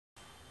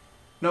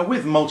Now,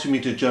 with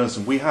multimedia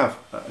journalism, we have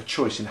a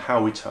choice in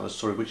how we tell a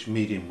story, which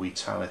medium we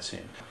tell it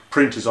in.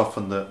 Print is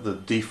often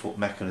the default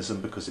mechanism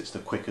because it's the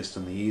quickest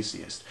and the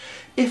easiest.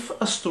 If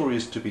a story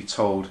is to be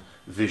told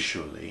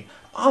visually,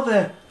 are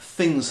there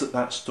things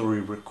that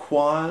story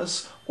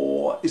requires,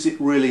 or is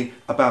it really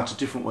about a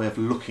different way of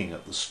looking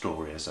at the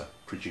story as a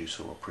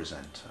producer or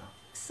presenter?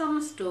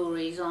 Some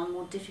stories are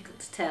more difficult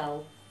to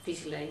tell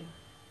visually,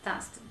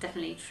 that's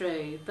definitely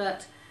true,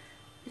 but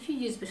if you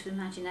use a bit of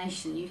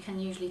imagination you can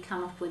usually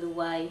come up with a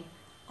way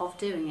of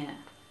doing it.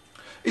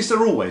 Is there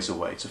always a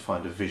way to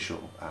find a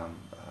visual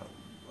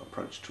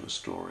approach to a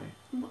story?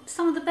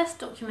 Some of the best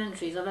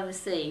documentaries I've ever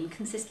seen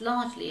consist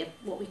largely of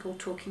what we call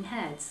talking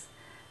heads.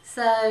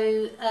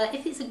 So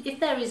if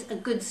there is a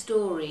good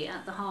story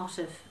at the heart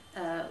of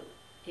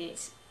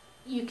it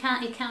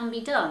can be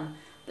done,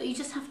 but you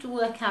just have to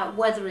work out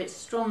whether it's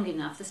strong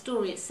enough, the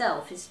story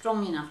itself is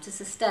strong enough to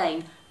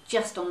sustain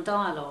just on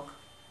dialogue.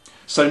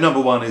 So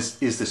number one is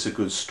this a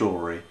good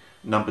story?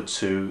 Number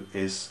two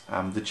is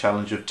the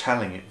challenge of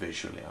telling it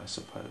visually, I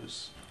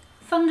suppose.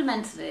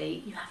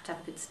 Fundamentally, you have to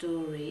have a good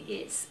story.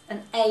 It's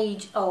an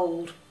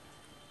age-old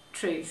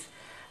truth.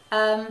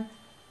 But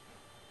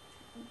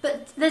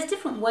there's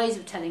different ways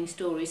of telling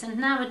stories, and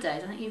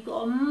nowadays I think you've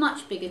got a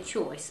much bigger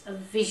choice of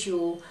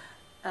visual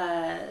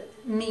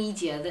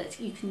media that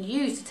you can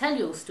use to tell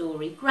your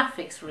story.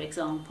 Graphics, for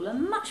example, are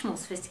much more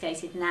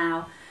sophisticated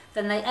now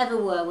than they ever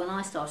were when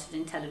I started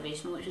in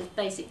television, which was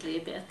basically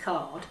a bit of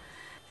card.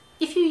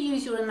 If you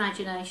use your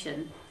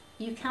imagination,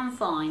 you can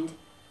find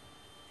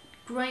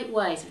great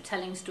ways of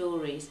telling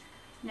stories.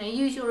 You know,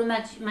 use your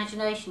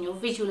imagination, your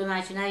visual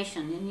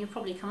imagination, and you'll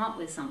probably come up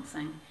with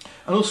something.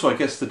 And also, I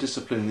guess the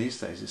discipline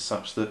these days is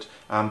such that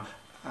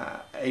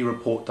a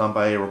report done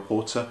by a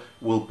reporter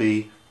will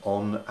be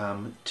on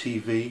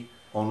TV,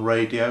 on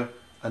radio,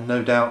 and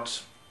no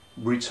doubt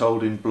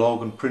retold in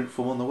blog and print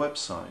form on the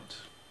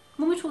website.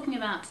 When we're talking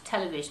about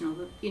television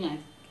or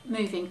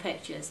moving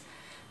pictures,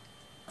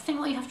 I think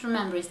what you have to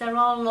remember is there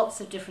are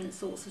lots of different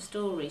sorts of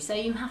stories, so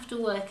you have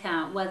to work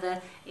out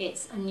whether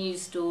it's a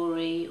news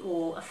story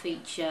or a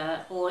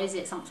feature, or is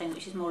it something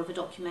which is more of a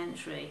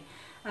documentary,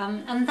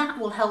 and that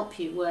will help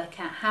you work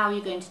out how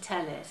you're going to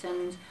tell it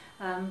and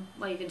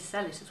where you're going to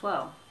sell it as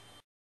well.